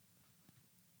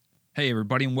Hey,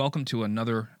 everybody, and welcome to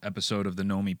another episode of the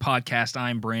Know Me podcast.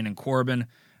 I'm Brandon Corbin.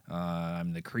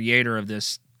 I'm the creator of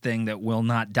this thing that will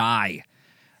not die.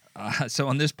 So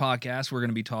on this podcast, we're going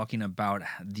to be talking about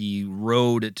the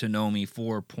road to Know Me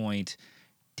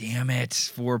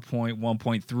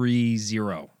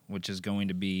 4.1.30, which is going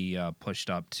to be pushed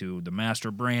up to the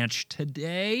master branch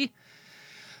today.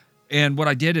 And what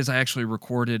I did is I actually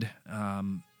recorded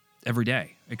every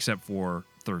day except for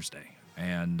Thursday.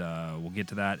 And we'll get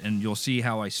to that. And you'll see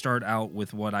how I start out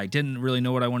with what I didn't really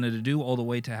know what I wanted to do, all the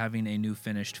way to having a new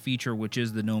finished feature, which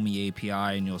is the Know Me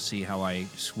API. And you'll see how I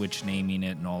switch naming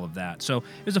it and all of that. So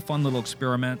it was a fun little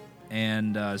experiment.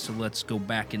 And so let's go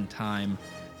back in time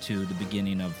to the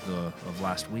beginning of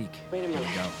last week. Wait a minute.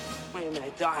 Wait a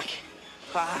minute, Doc.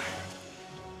 Are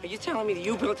you telling me that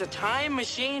you built a time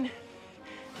machine?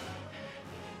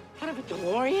 Out of a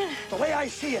DeLorean? The way I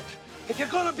see it, if you're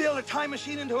gonna build a time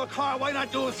machine into a car, why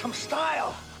not do it with some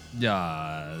style?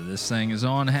 This thing is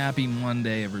on Happy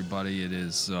Monday, everybody. It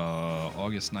is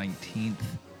August 19th.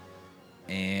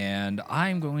 And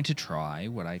I'm going to try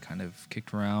what I kind of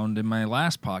kicked around in my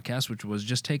last podcast, which was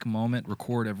just take a moment,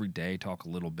 record every day, talk a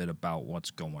little bit about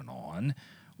what's going on,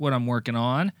 what I'm working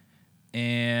on,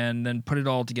 and then put it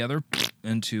all together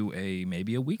into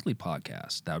maybe a weekly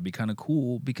podcast. That would be kind of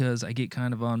cool because I get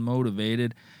kind of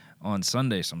unmotivated on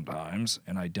Sunday sometimes,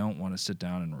 and I don't want to sit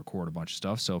down and record a bunch of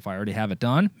stuff. So if I already have it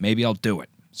done, maybe I'll do it.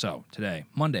 So today,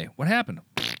 Monday, what happened?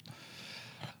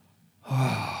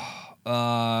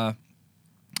 I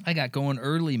got going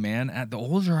early, man. The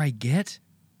older I get,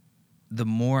 the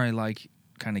more I like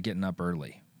kind of getting up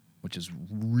early, which is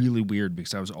really weird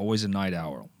because I was always a night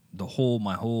owl.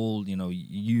 My whole,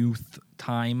 youth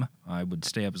time, I would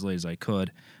stay up as late as I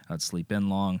could. I'd sleep in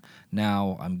long.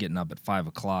 Now I'm getting up at 5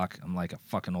 o'clock. I'm like a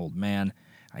fucking old man.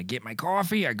 I get my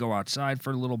coffee. I go outside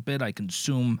for a little bit. I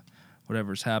consume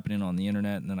whatever's happening on the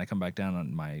internet, and then I come back down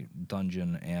on my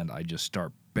dungeon and I just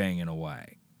start banging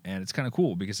away. And it's kind of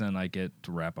cool because then I get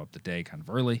to wrap up the day kind of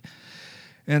early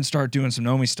and start doing some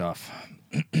Know Me stuff.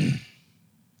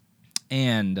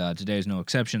 And today is no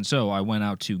exception. So I went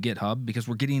out to GitHub because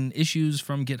we're getting issues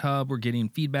from GitHub. We're getting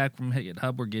feedback from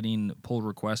GitHub. We're getting pull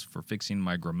requests for fixing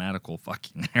my grammatical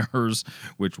fucking errors,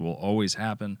 which will always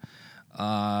happen. So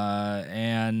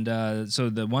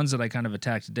the ones that I kind of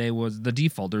attacked today was the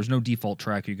default. There's no default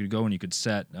tracker. You could go and you could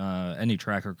set, any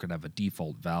tracker could have a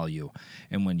default value.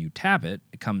 And when you tap it,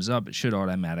 it comes up. It should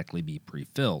automatically be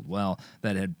pre-filled. Well,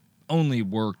 that had only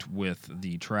worked with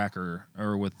the tracker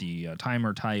or with the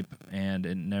timer type, and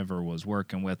it never was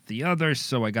working with the others,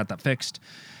 so I got that fixed.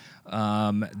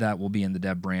 That will be in the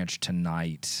dev branch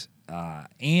tonight.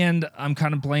 And I'm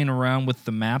kind of playing around with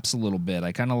the maps a little bit.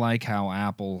 I kind of like how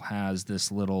Apple has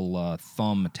this little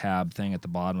thumb tab thing at the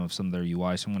bottom of some of their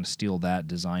UI, so I'm going to steal that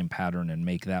design pattern and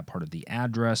make that part of the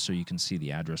address so you can see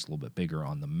the address a little bit bigger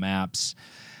on the maps.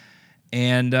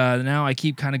 And now I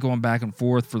keep kind of going back and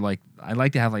forth for I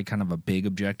like to have kind of a big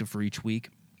objective for each week.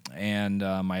 And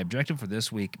my objective for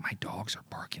this week, my dogs are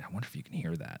barking. I wonder if you can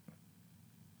hear that.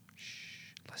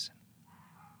 Shh, listen.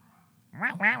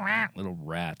 Little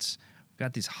rats. We've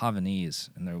got these Havanese,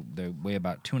 and they weigh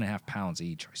about 2.5 pounds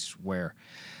each, I swear.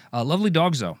 Lovely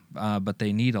dogs, though, but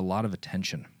they need a lot of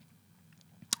attention.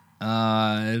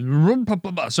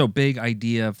 So big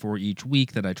idea for each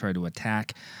week that I try to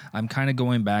attack. I'm kind of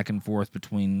going back and forth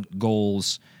between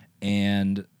goals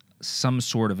and some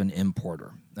sort of an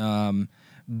importer.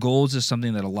 Goals is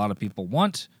something that a lot of people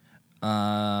want.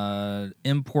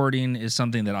 Importing is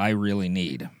something that I really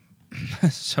need.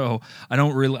 So I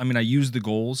use the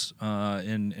goals.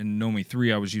 In Know Me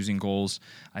 3, I was using goals.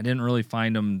 I didn't really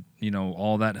find them,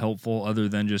 all that helpful other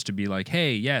than just to be like,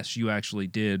 hey, yes, you actually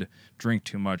did drink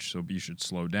too much, so you should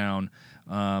slow down.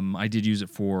 I did use it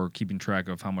for keeping track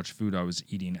of how much food I was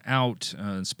eating out,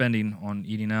 spending on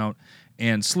eating out,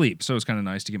 and sleep. So it's kind of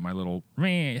nice to get my little,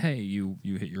 hey, you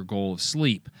hit your goal of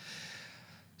sleep.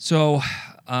 So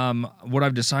what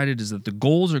I've decided is that the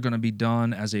goals are going to be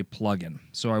done as a plugin.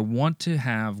 So I want to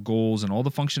have goals and all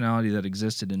the functionality that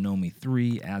existed in Know Me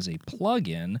 3 as a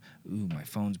plugin. Ooh, my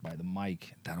phone's by the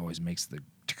mic. That always makes the...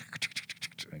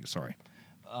 Sorry.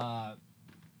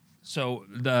 So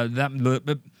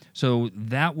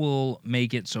that will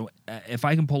make it so if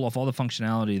I can pull off all the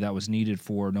functionality that was needed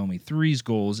for Know Me 3's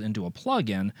goals into a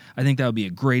plugin, I think that would be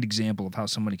a great example of how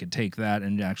somebody could take that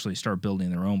and actually start building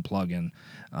their own plugin.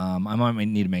 I might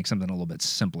need to make something a little bit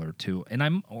simpler too, and I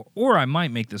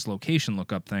might make this location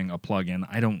lookup thing a plugin.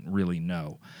 I don't really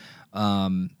know.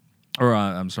 The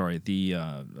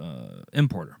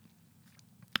importer.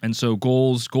 And so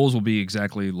goals will be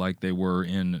exactly like they were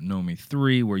in Nomi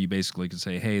 3, where you basically can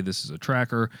say, hey, this is a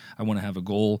tracker. I want to have a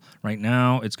goal. Right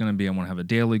now, it's going to be I want to have a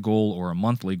daily goal or a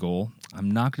monthly goal.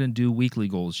 I'm not going to do weekly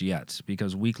goals yet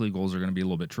because weekly goals are going to be a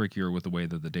little bit trickier with the way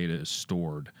that the data is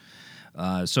stored.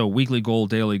 So weekly goal,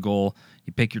 daily goal,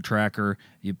 you pick your tracker,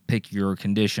 you pick your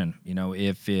condition. You know,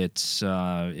 if it's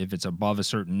above a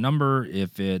certain number,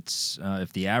 if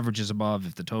the average is above,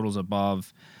 if the total's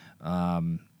above,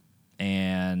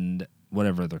 and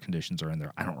whatever other conditions are in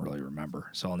there. I don't really remember.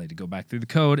 So I'll need to go back through the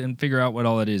code and figure out what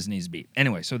all it is needs to be.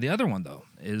 Anyway, so the other one, though,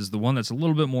 is the one that's a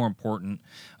little bit more important,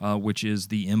 which is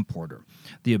the importer.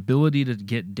 The ability to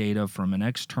get data from an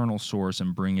external source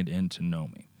and bring it into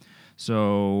Nomi.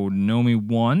 So Nomi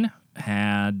 1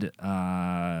 had,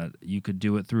 you could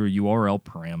do it through URL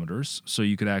parameters. So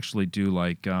you could actually do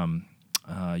like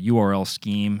URL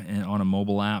scheme on a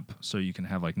mobile app. So you can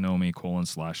have like Nomi :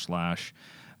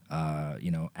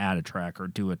 / add a tracker,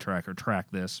 do a tracker, track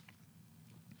this.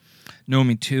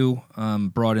 Nomi 2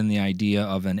 brought in the idea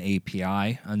of an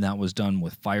API, and that was done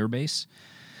with Firebase.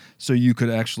 So you could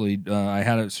actually, I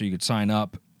had it so you could sign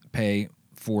up, pay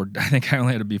for, I think I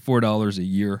only had to be $4 a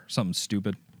year, something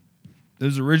stupid. It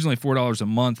was originally $4 a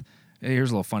month. Hey,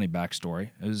 here's a little funny backstory.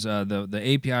 It was the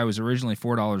API was originally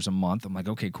 $4 a month. I'm like,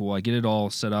 okay, cool. I get it all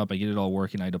set up. I get it all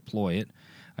working. I deploy it.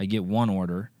 I get one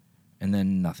order, and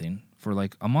then nothing for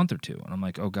like a month or two. And I'm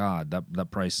like, oh God,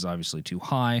 that price is obviously too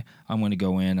high. I'm going to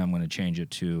go in, I'm going to change it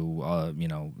to,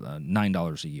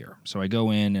 $9 a year. So I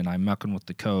go in and I'm mucking with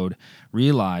the code,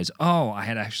 realize, I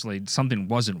had actually, something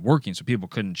wasn't working, so people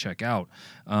couldn't check out.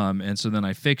 And so then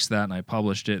I fixed that and I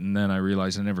published it. And then I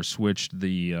realized I never switched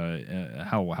the,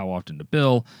 how often to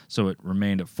bill. So it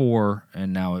remained at $4,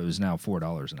 and now it was now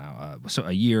 $4 an hour, so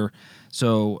a year.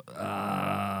 So,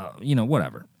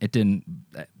 whatever. It didn't.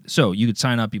 So you could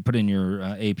sign up, you put in your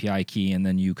API key, and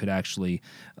then you could actually,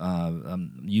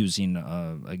 using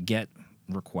a GET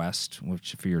request,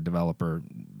 which for your developer,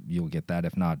 you'll get that.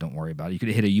 If not, don't worry about it. You could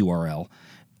hit a URL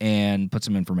and put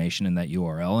some information in that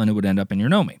URL, and it would end up in your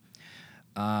Nomi.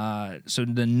 So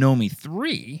the Nomi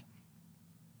 3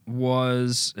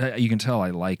 was, you can tell I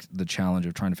liked the challenge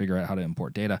of trying to figure out how to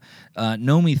import data.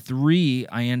 Nomi 3,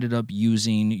 I ended up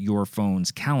using your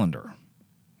phone's calendar,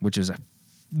 which is a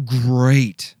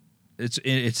great.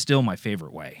 It's still my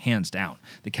favorite way, hands down.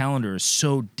 The calendar is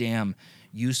so damn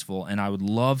useful, and I would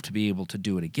love to be able to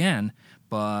do it again,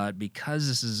 but because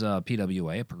this is a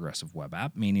PWA, a progressive web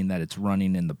app, meaning that it's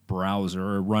running in the browser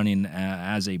or running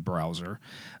as a browser,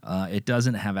 it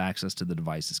doesn't have access to the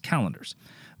device's calendars.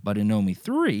 But in Nomi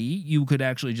 3, you could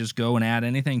actually just go and add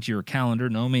anything to your calendar.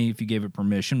 Nomi, if you gave it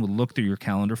permission, would look through your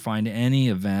calendar, find any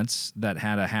events that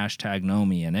had a hashtag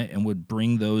Nomi in it, and would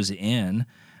bring those in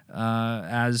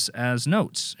as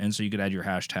notes. And so you could add your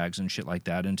hashtags and shit like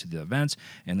that into the events.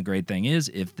 And the great thing is,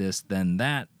 if this, then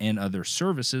that, and other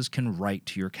services can write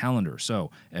to your calendar.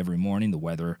 So every morning, the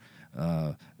weather,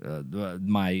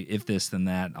 my if this, then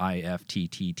that,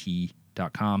 IFTTT.com,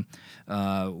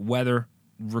 weather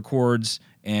records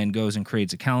and goes and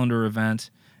creates a calendar event,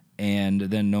 and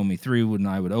then Nomi 3, when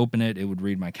I would open it, it would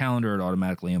read my calendar, it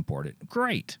automatically import it.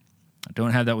 Great. I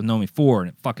don't have that with Nomi 4, and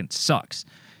it fucking sucks.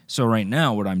 So right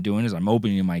now what I'm doing is I'm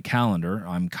opening my calendar,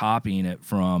 I'm copying it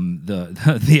from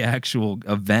the actual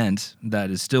event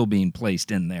that is still being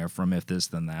placed in there from if this,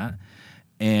 then that,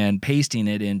 and pasting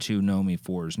it into Nomi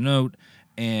 4's note,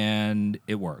 and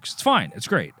it works. It's fine. It's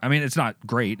great. I mean, it's not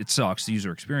great. It sucks. The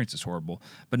user experience is horrible.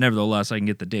 But nevertheless, I can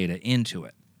get the data into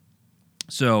it.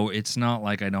 So it's not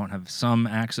like I don't have some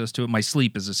access to it. My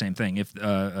sleep is the same thing. If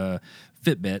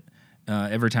Fitbit,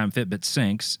 every time Fitbit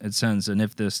syncs, it sends an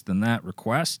if this, then that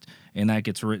request, and that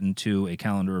gets written to a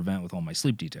calendar event with all my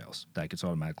sleep details. That gets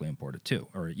automatically imported too,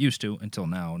 or it used to until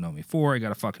now. Nomi 4, I got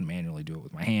to fucking manually do it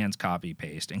with my hands, copy,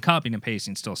 paste. And copying and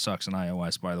pasting still sucks in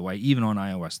iOS, by the way, even on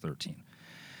iOS 13.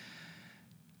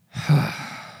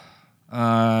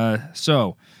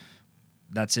 So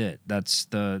that's it. That's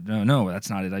the no, that's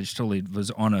not it. I just totally was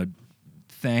on a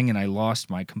thing and I lost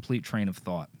my complete train of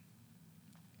thought.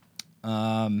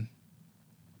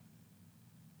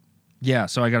 Yeah,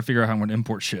 so I got to figure out how I'm going to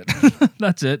import shit.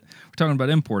 That's it. We're talking about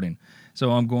importing.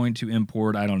 So I'm going to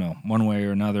import, I don't know, one way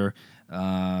or another,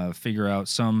 figure out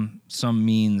some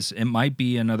means. It might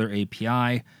be another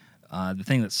API. The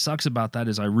thing that sucks about that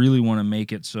is I really want to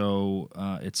make it so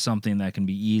it's something that can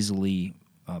be easily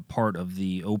part of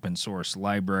the open source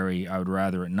library. I would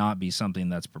rather it not be something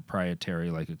that's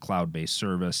proprietary, like a cloud-based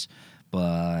service,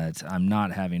 but I'm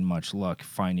not having much luck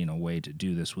finding a way to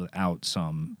do this without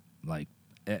some like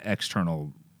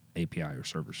external API or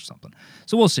servers or something.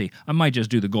 So we'll see. I might just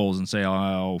do the goals and say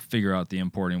I'll figure out the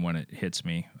importing when it hits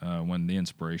me, when the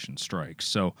inspiration strikes.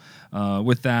 So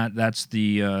with that, that's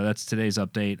today's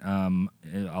update.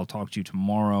 I'll talk to you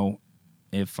tomorrow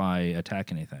if I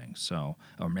attack anything. So,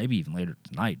 or maybe even later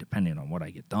tonight, depending on what I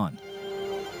get done.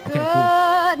 Okay,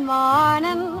 cool. Good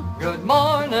morning. Good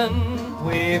morning.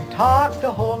 We've talked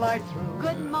the whole night through.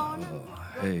 Good morning.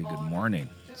 Hey, good morning.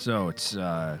 So it's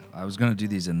I was gonna do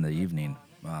these in the evening,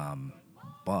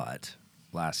 but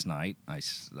last night I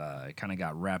kind of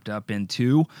got wrapped up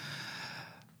into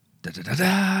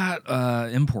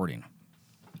importing.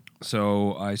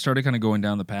 So I started kind of going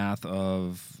down the path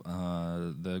of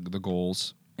the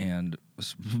goals and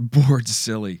was bored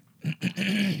silly.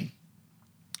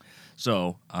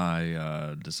 So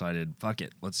I decided, fuck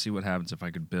it, let's see what happens if I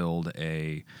could build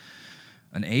an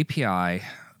API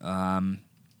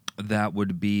that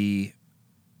would be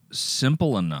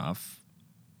simple enough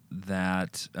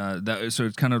that so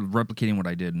it's kind of replicating what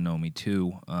I did in Nomi 2,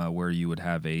 where you would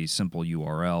have a simple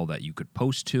URL that you could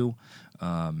post to,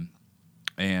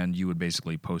 and you would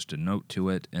basically post a note to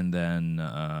it, and then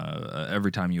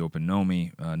every time you open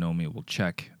Nomi, Nomi will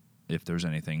check if there's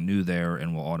anything new there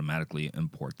and will automatically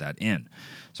import that in.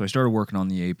 So I started working on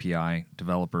the API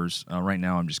developers. Right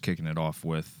now I'm just kicking it off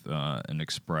with an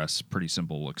Express, pretty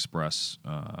simple Express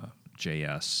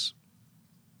JS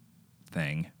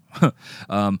thing.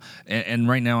 And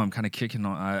right now I'm kind of kicking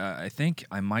on, I think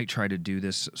I might try to do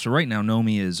this. So right now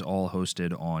Nomi is all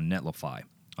hosted on Netlify.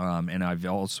 And I've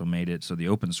also made it so the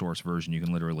open source version, you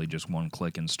can literally just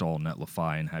one-click install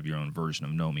Netlify and have your own version of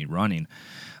Nomi running.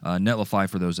 Netlify,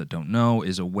 for those that don't know,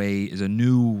 is a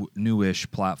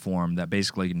newish platform that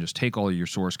basically can just take all of your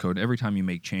source code every time you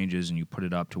make changes and you put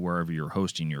it up to wherever you're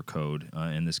hosting your code.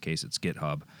 In this case, it's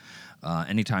GitHub.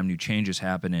 Anytime new changes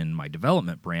happen in my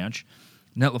development branch,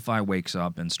 Netlify wakes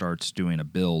up and starts doing a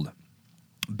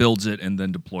builds it, and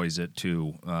then deploys it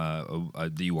to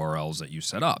the URLs that you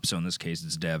set up. So in this case,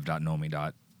 it's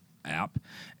dev.nomi.app,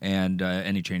 and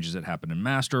any changes that happen in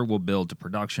master will build to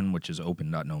production, which is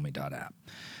open.nomi.app.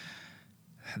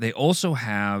 They also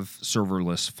have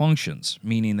serverless functions,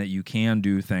 meaning that you can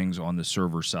do things on the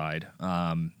server side.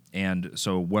 And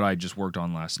so what I just worked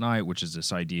on last night, which is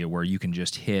this idea where you can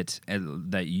just hit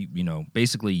that,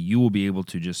 basically you will be able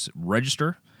to just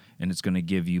register, and it's going to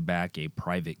give you back a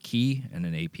private key and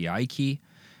an API key,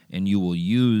 and you will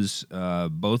use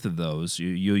both of those.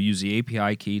 You'll use the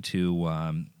API key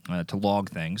to log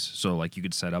things. So like you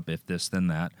could set up if this then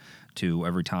that to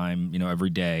every time,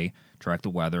 every day, track the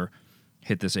weather,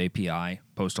 hit this API,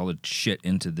 post all the shit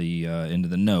into the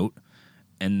note,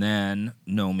 and then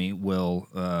Nomi will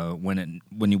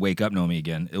when you wake up Nomi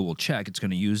again, it will check. It's going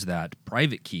to use that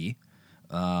private key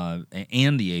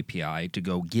and the API to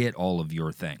go get all of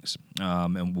your things.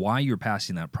 And why you're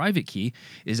passing that private key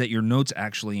is that your note's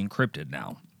actually encrypted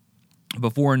now.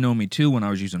 Before in Nomi 2, when I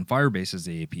was using Firebase as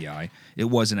the API, it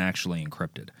wasn't actually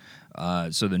encrypted.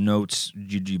 So the notes,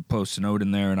 you post a note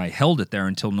in there, and I held it there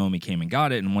until Nomi came and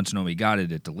got it, and once Nomi got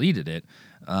it, it deleted it.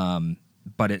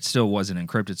 But it still wasn't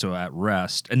encrypted, so at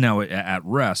rest, and now at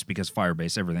rest, because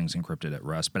Firebase, everything's encrypted at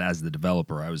rest, but as the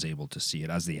developer, I was able to see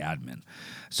it as the admin.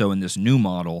 So in this new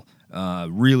model,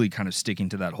 really kind of sticking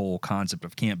to that whole concept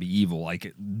of can't be evil,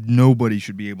 like nobody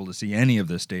should be able to see any of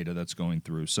this data that's going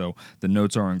through. So the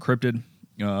notes are encrypted.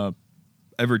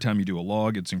 Every time you do a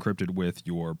log, it's encrypted with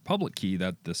your public key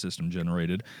that the system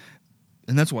generated.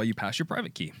 And that's why you pass your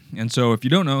private key. And so if you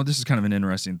don't know, this is kind of an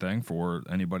interesting thing for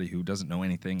anybody who doesn't know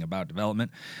anything about development.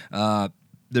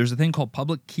 There's a thing called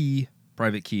public key,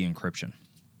 private key encryption.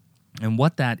 And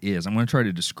what that is, I'm going to try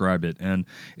to describe it, and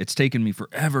it's taken me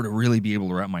forever to really be able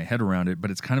to wrap my head around it, but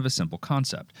it's kind of a simple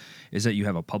concept, is that you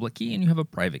have a public key and you have a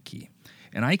private key.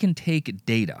 And I can take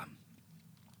data,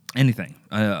 anything.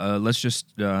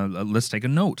 Let's take a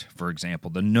note, for example.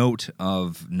 The note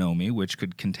of Nomi, which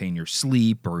could contain your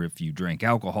sleep, or if you drank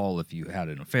alcohol, if you had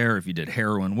an affair, if you did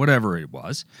heroin, whatever it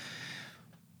was.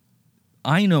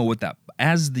 I know what that,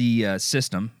 as the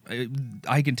system,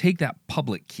 I can take that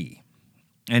public key,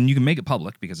 and you can make it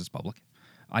public because it's public.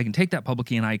 I can take that public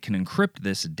key and I can encrypt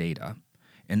this data,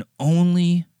 and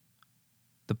only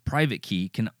the private key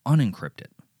can unencrypt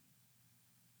it.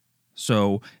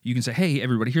 So you can say, hey,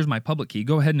 everybody, here's my public key.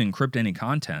 Go ahead and encrypt any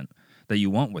content that you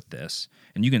want with this,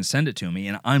 and you can send it to me,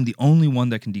 and I'm the only one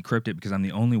that can decrypt it because I'm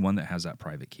the only one that has that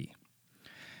private key.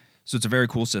 So it's a very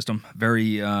cool system.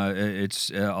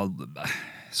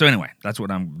 So anyway, that's what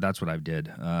I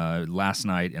did last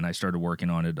night, and I started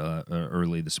working on it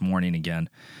early this morning again,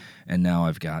 and now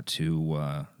I've got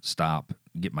to stop,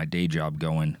 get my day job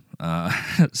going,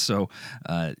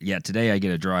 Today I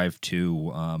get a drive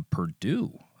to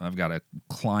Purdue. I've got a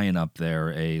client up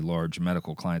there, a large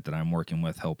medical client that I'm working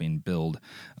with, helping build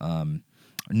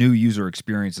new user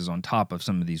experiences on top of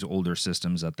some of these older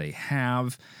systems that they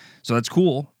have. So that's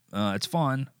cool. It's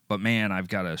fun. But man, I've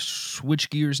got to switch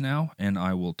gears now, and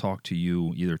I will talk to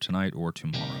you either tonight or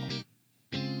tomorrow.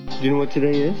 Do you know what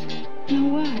today is?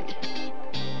 No, what?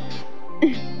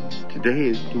 Today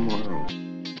is tomorrow.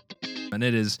 And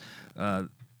it is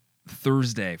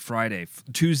Thursday, Friday,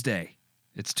 Tuesday.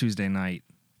 It's Tuesday night.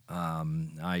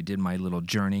 I did my little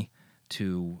journey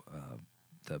to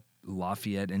the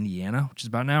Lafayette, Indiana, which is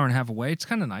about an hour and a half away. It's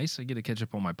kind of nice. I get to catch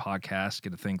up on my podcast,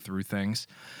 get to think through things.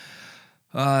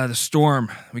 The storm,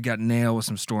 we got nailed with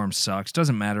some storm sucks.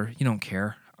 Doesn't matter. You don't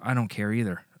care. I don't care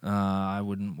either. I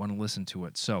wouldn't want to listen to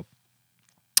it. So,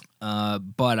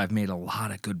 but I've made a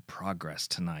lot of good progress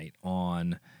tonight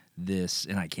on this,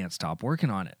 and I can't stop working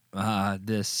on it.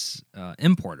 This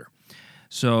importer.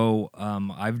 So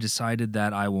I've decided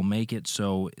that I will make it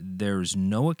so there's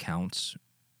no accounts.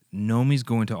 Nomi's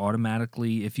going to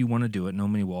automatically, if you want to do it,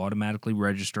 Nomi will automatically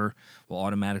register, will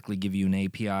automatically give you an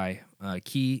API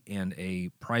key and a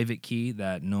private key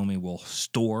that Nomi will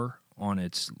store on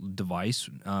its device.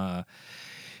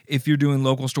 If you're doing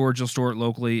local storage, you'll store it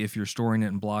locally. If you're storing it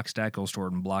in Blockstack, you'll store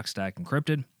it in Blockstack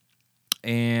encrypted.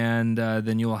 And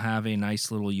then you'll have a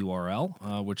nice little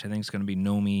URL, which I think is going to be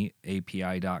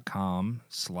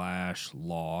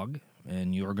nomiapi.com/log.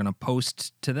 And you're going to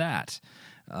post to that.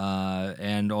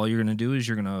 And all you're going to do is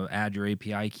you're going to add your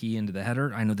API key into the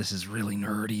header. I know this is really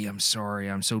nerdy. I'm sorry.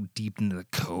 I'm so deep into the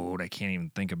code. I can't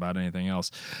even think about anything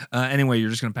else. Anyway, you're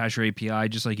just going to pass your API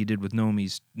just like you did with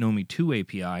Nomi's Nomi 2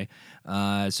 API.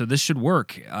 So this should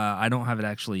work. I don't have it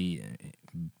actually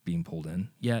being pulled in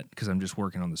yet because I'm just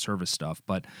working on the service stuff.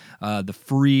 But the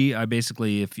free, I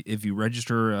basically, if you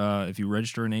register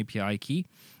an API key,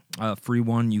 free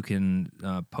one, you can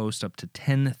post up to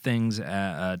 10 things.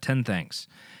 10 things,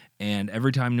 and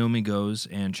every time Nomi goes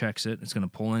and checks it, it's going to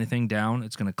pull anything down.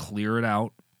 It's going to clear it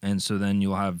out, and so then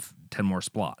you'll have 10 more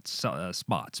spots.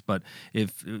 But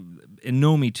if in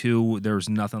Nomi 2, there's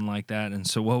nothing like that, and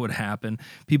so what would happen?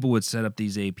 People would set up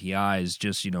these APIs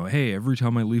just, hey, every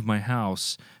time I leave my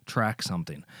house, track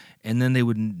something, and then they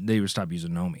would stop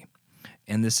using Nomi.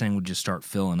 And this thing would just start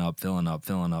filling up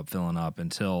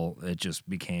until it just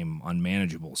became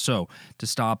unmanageable. So to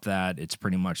stop that, it's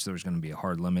pretty much there's going to be a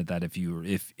hard limit that if your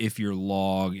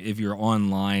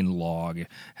online log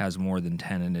has more than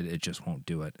 10 in it, it just won't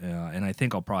do it. And I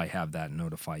think I'll probably have that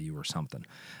notify you or something.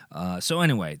 So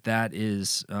anyway, that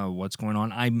is what's going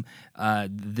on.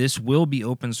 This will be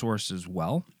open source as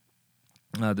well.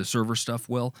 The server stuff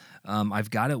will. I've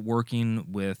got it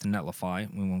working with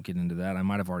Netlify. We won't get into that. I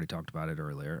might have already talked about it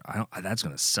earlier. That's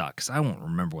going to suck because I won't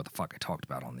remember what the fuck I talked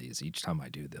about on these each time I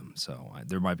do them. So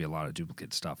there might be a lot of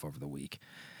duplicate stuff over the week.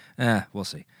 We'll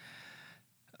see.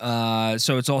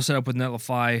 So it's all set up with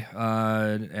Netlify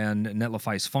and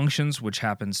Netlify's functions, which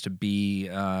happens to be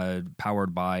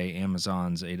powered by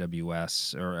Amazon's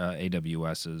AWS or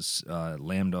AWS's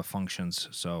Lambda functions.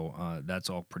 So that's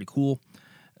all pretty cool.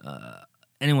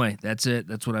 Anyway, that's it.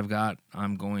 That's what I've got.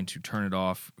 I'm going to turn it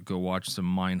off, go watch some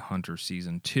Mindhunter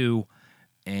Season 2,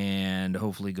 and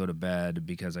hopefully go to bed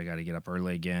because I got to get up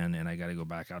early again, and I got to go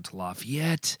back out to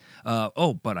Lafayette.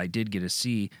 But I did get to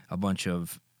see a bunch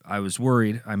of... I was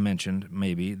worried, I mentioned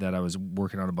maybe, that I was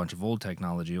working on a bunch of old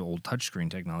touchscreen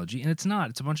technology, and it's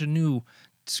not. It's a bunch of new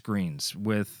screens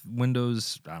with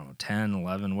Windows, 10,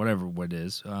 11, whatever it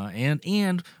is.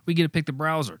 And we get to pick the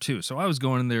browser, too. So I was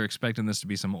going in there expecting this to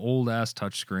be some old-ass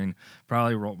touchscreen,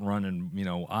 probably running,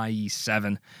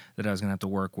 IE7 that I was going to have to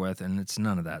work with, and it's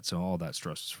none of that. So all that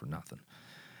stress is for nothing.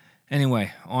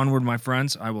 Anyway, onward, my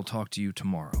friends. I will talk to you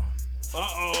tomorrow.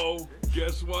 Uh-oh.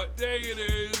 Guess what day it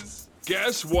is?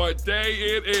 Guess what day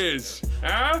it is?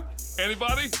 Huh?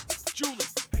 Anybody? Julie.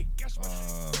 Hey, guess what?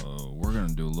 We're going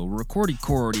to do a little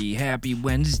recordy. Happy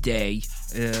Wednesday.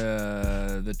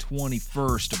 The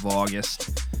 21st of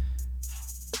August.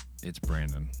 It's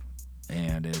Brandon.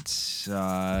 And it's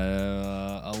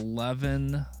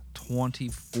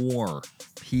 11:24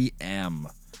 p.m.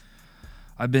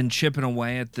 I've been chipping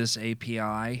away at this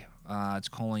API. It's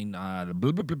calling...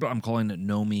 I'm calling it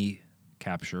Nomi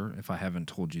Capture, if I haven't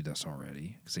told you this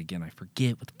already. Because, again, I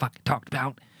forget what the fuck I talked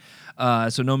about.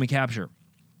 So Nomi Capture.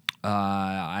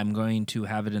 I'm going to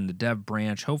have it in the dev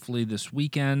branch hopefully this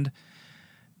weekend,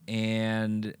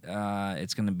 and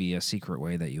it's going to be a secret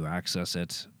way that you access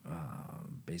it.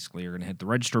 Basically, you're going to hit the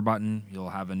register button, you'll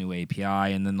have a new API,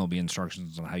 and then there'll be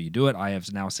instructions on how you do it. I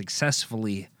have now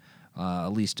successfully at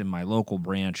least in my local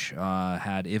branch,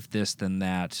 had if this then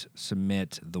that,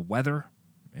 submit the weather,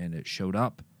 and it showed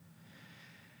up.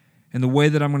 And the way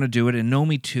that I'm going to do it, in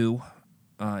Nomi 2,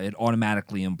 it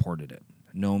automatically imported it.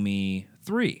 Nomi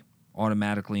 3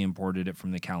 automatically imported it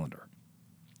from the calendar.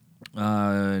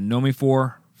 Nomi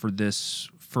 4, for this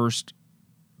first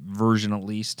version at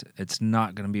least, it's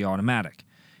not going to be automatic.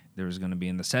 There's going to be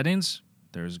in the settings,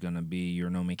 there's going to be your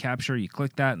Nomi capture. You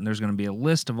click that, and there's going to be a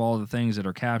list of all the things that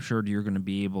are captured. You're going to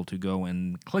be able to go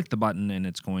and click the button, and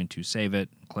it's going to save it,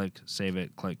 click, save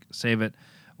it,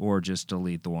 or just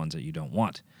delete the ones that you don't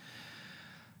want.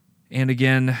 And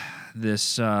again,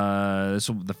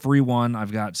 the free one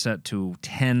I've got set to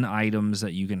 10 items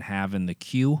that you can have in the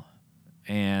queue,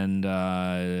 and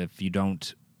if you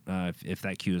don't, if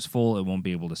that queue is full, it won't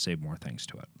be able to save more things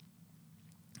to it.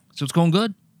 So it's going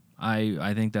good.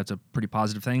 I think that's a pretty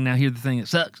positive thing. Now, here's the thing that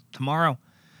sucks. Tomorrow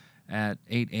at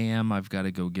 8 a.m., I've got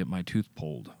to go get my tooth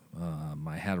pulled.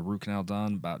 I had a root canal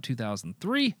done about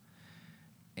 2003.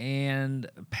 And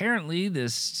apparently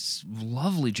this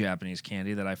lovely Japanese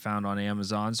candy that I found on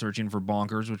Amazon searching for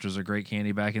Bonkers, which was a great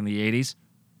candy back in the 80s,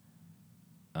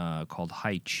 called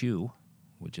Hi-Chew,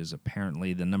 which is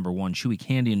apparently the number one chewy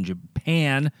candy in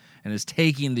Japan and is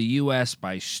taking the U.S.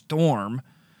 by storm.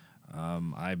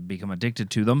 I've become addicted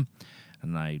to them,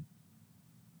 and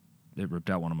it ripped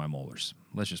out one of my molars.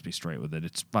 Let's just be straight with it.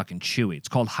 It's fucking chewy. It's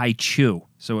called Hi-Chew,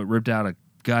 so it ripped out a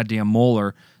goddamn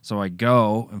molar. So I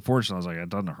go, and fortunately I was like, it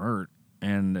doesn't hurt,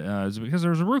 and it's because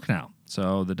there was a root canal.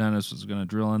 So the dentist was going to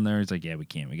drill in there. He's like, yeah, we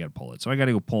can't. We got to pull it. So I got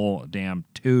to go pull a damn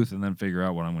tooth and then figure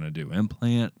out what I'm going to do.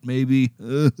 Implant, maybe.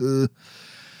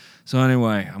 So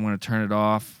anyway, I'm going to turn it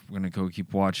off. I'm going to go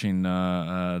keep watching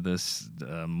this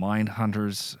Mind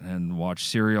Hunters and watch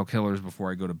serial killers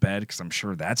before I go to bed, because I'm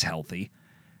sure that's healthy.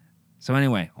 So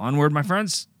anyway, onward, my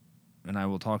friends, and I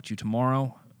will talk to you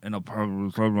tomorrow, and I'll probably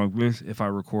record like this if I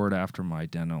record after my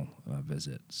dental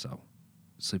visit. So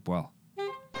sleep well.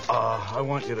 I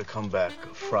want you to come back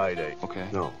Friday. Okay.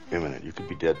 No, imminent. You could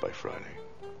be dead by Friday.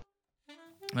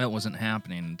 That wasn't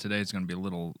happening. Today's going to be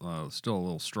still a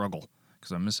little struggle,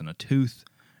 because I'm missing a tooth,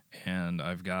 and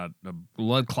I've got a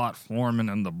blood clot forming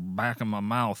in the back of my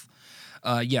mouth.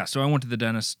 So I went to the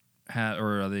dentist,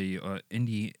 the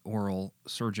indie oral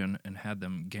surgeon, and had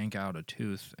them gank out a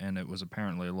tooth, and it was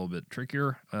apparently a little bit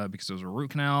trickier because it was a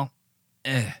root canal.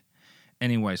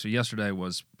 Anyway, so yesterday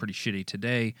was pretty shitty.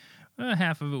 Today,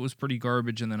 half of it was pretty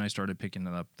garbage, and then I started picking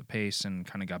up the pace and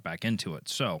kind of got back into it.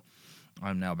 So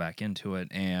I'm now back into it,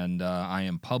 and I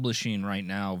am publishing right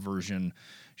now version...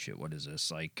 what is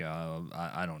this? Like,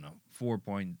 I don't know,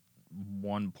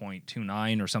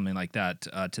 4.1.29 or something like that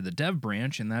to the dev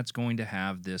branch, and that's going to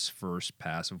have this first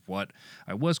pass of what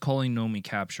I was calling Nomi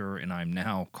Capture, and I'm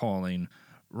now calling,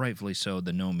 rightfully so,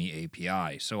 the Nomi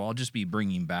API. So I'll just be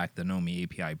bringing back the Nomi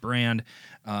API brand.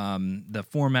 The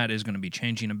format is going to be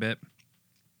changing a bit.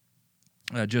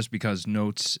 Just because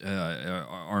notes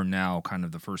are now kind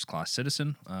of the first-class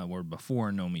citizen, where before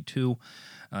Nomi 2,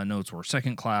 notes were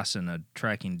second-class, and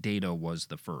tracking data was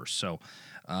the first. So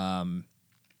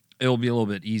it'll be a little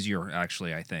bit easier,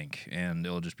 actually, I think, and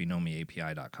it'll just be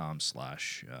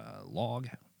nomiapi.com/log,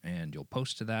 and you'll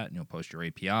post to that, and you'll post your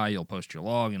API, you'll post your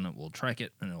log, and it will track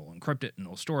it, and it will encrypt it, and it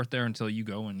will store it there until you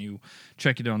go and you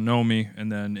check it on Nomi and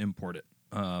then import it.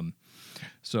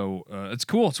 So it's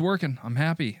cool. It's working. I'm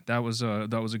happy. That was a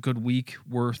good week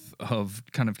worth of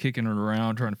kind of kicking it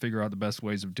around, trying to figure out the best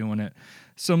ways of doing it.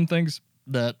 Some things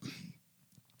that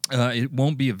it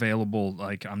won't be available.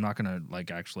 Like, I'm not gonna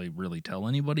actually really tell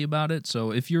anybody about it.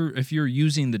 So if you're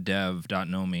using the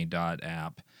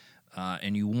dev.nomi.app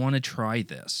and you want to try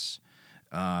this,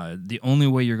 the only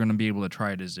way you're going to be able to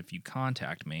try it is if you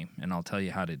contact me, and I'll tell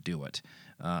you how to do it.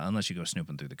 Unless you go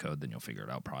snooping through the code, then you'll figure it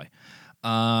out probably.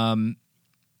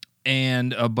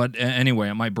 But anyway,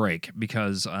 it might break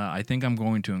because I think I'm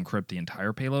going to encrypt the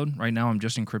entire payload. Right now, I'm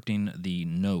just encrypting the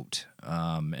note.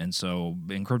 And so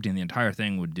encrypting the entire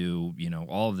thing would do,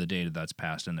 all of the data that's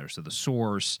passed in there. So the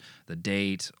source, the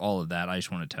date, all of that. I just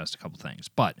want to test a couple things.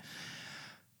 But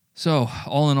so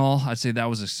all in all, I'd say that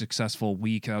was a successful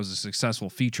week. That was a successful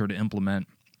feature to implement.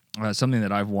 Something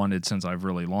that I've wanted since I've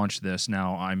really launched this.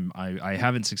 Now I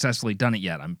haven't successfully done it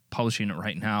yet. I'm publishing it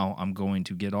right now. I'm going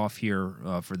to get off here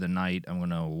for the night. I'm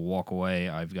going to walk away.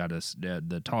 I've got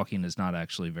the talking is not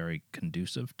actually very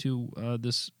conducive to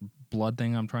this blood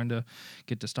thing I'm trying to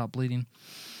get to stop bleeding.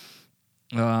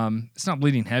 It's not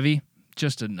bleeding heavy,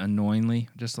 just annoyingly,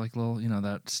 just like little,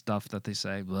 that stuff that they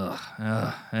say.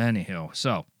 Anyhow,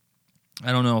 so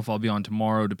I don't know if I'll be on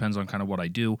tomorrow. Depends on kind of what I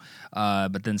do.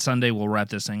 But then Sunday we'll wrap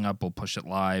this thing up. We'll push it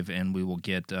live, and we will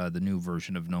get the new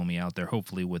version of Nomi out there,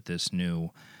 hopefully with this new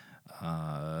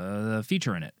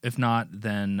feature in it. If not,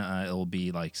 then it'll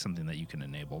be like something that you can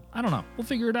enable. I don't know. We'll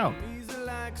figure it out.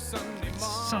 It's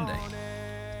Sunday.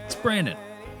 It's Brandon.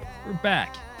 We're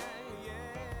back.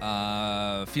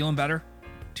 Feeling better.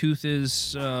 Tooth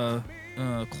is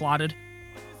clotted.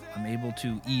 I'm able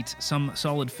to eat some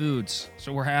solid foods,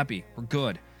 so we're happy. We're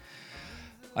good.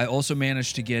 I also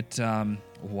managed to get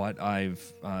what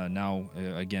I've now,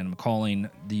 again, I'm calling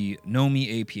the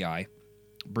Nomi API,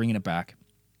 bringing it back.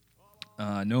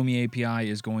 Nomi API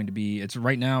is going to be,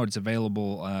 right now it's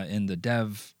available in the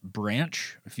dev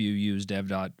branch if you use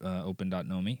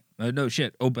dev.open.nomi.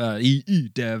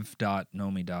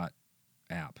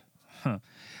 dev.nomi.app.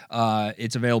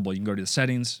 It's available. You can go to the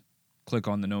settings, click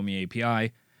on the Nomi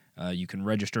API. You can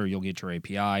register, you'll get your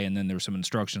API, and then there's some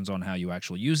instructions on how you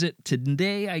actually use it.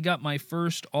 Today, I got my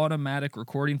first automatic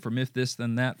recording from If This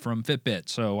Then That from Fitbit.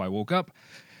 So I woke up,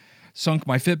 sunk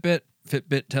my Fitbit.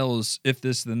 Fitbit tells If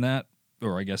This Then That,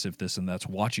 or I guess If This and That's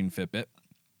watching Fitbit.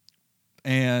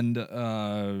 And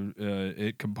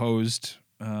it composed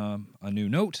a new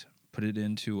note, put it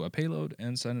into a payload,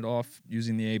 and sent it off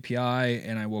using the API,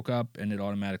 and I woke up, and it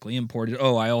automatically imported.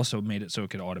 Oh, I also made it so it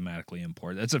could automatically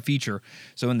import. That's a feature.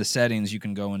 So in the settings, you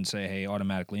can go and say, hey,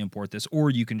 automatically import this, or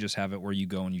you can just have it where you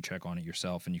go and you check on it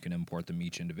yourself, and you can import them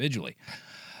each individually.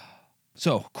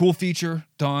 So, cool feature,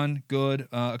 done, good.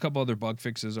 A couple other bug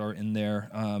fixes are in there,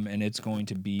 and it's going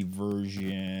to be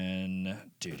version...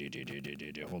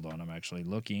 Hold on, I'm actually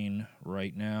looking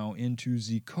right now into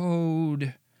the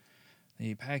code.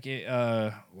 The packet,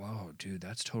 whoa, dude,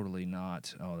 that's totally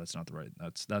not, that's not the right,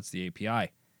 that's the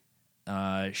API.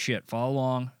 Follow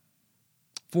along.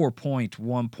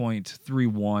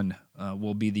 4.1.31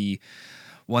 will be the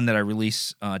one that I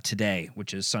release today,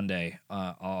 which is Sunday,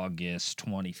 August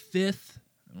 25th.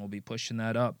 And we'll be pushing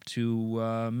that up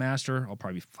to master. I'll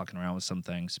probably be fucking around with some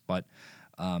things, but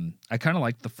I kind of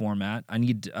like the format.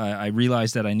 I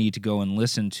realized that I need to go and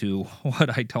listen to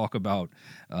what I talk about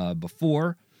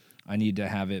before. I need to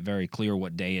have it very clear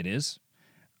what day it is.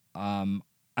 I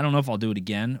don't know if I'll do it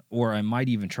again, or I might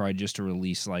even try just to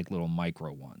release like little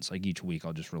micro ones. Like each week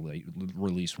I'll just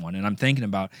release one. And I'm thinking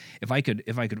about if I could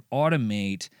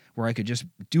automate where I could just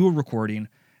do a recording,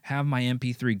 have my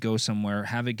MP3 go somewhere,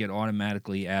 have it get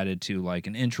automatically added to like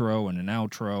an intro and an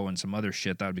outro and some other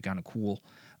shit. That would be kind of cool.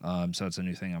 So that's a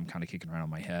new thing I'm kind of kicking around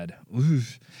in my head.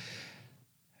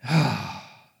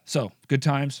 So, good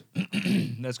times.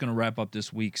 That's going to wrap up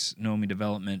this week's Nomi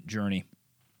development journey.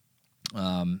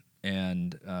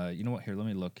 And you know what? Here, let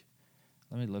me look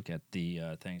at the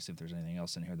things, if there's anything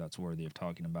else in here that's worthy of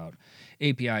talking about.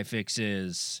 API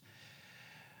fixes.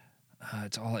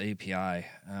 It's all API.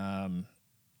 And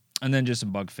then just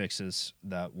some bug fixes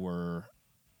that were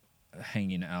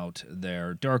hanging out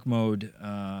there. Dark mode.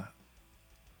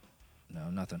 No,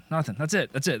 nothing. That's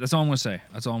it. That's all I'm going to say.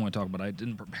 That's all I'm going to talk about. I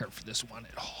didn't prepare for this one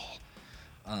at all.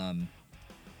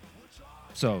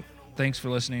 So, thanks for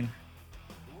listening.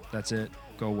 That's it.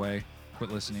 Go away.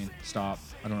 Quit listening. Stop.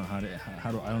 I don't know how to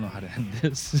end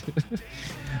this.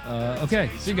 Okay.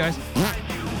 See you guys.